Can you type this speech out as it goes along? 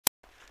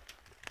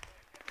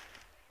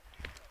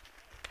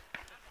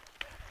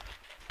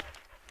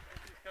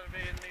to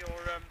be in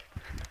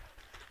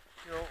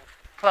your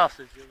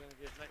classes you're going to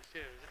give next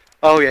year, is it?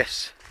 Oh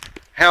yes,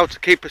 how to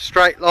keep a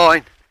straight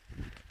line.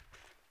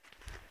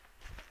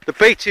 The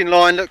beating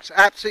line looks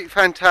absolutely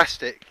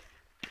fantastic.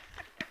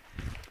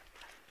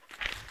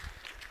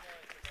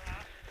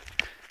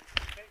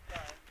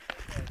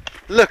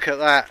 Look at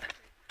that.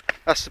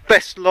 That's the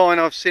best line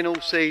I've seen all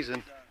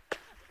season.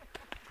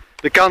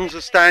 The guns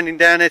are standing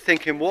down there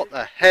thinking, what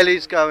the hell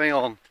is going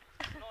on?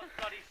 Nice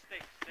bloody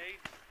stick,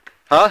 Steve.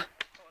 Huh? Got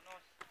a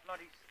nice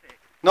bloody stick.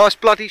 Nice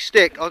bloody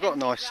stick. I got a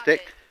nice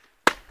stick.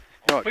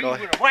 Right, But you guy. would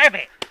have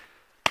rabbit.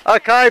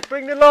 Okay,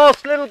 bring the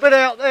last little bit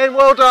out then.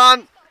 Well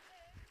done.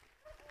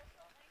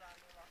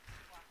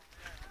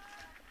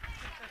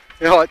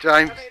 You all right,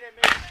 James?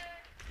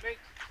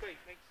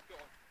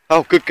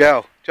 Oh, good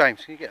girl.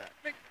 James, can you get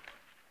that?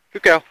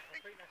 Good girl.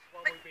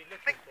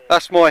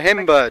 That's my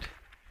hen bird.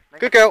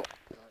 Good girl.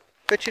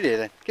 Fetch it here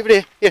then. Give it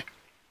here. Here.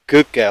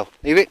 Good girl.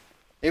 Leave it.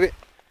 Leave it.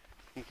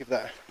 You give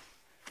that.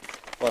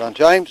 Well done,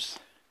 James.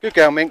 Good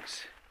girl,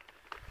 Minx.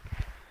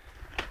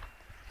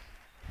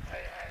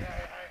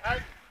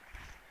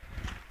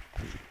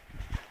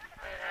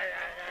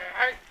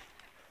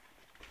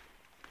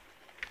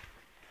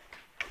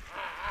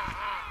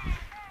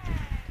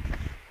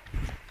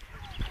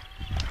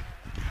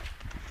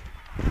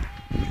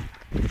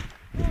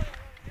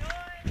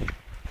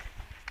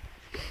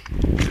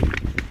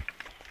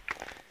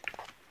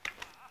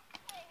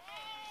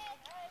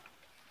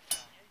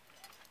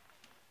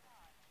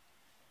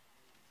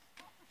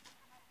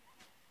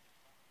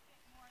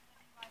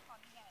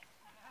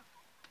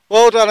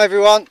 Well done,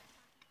 everyone.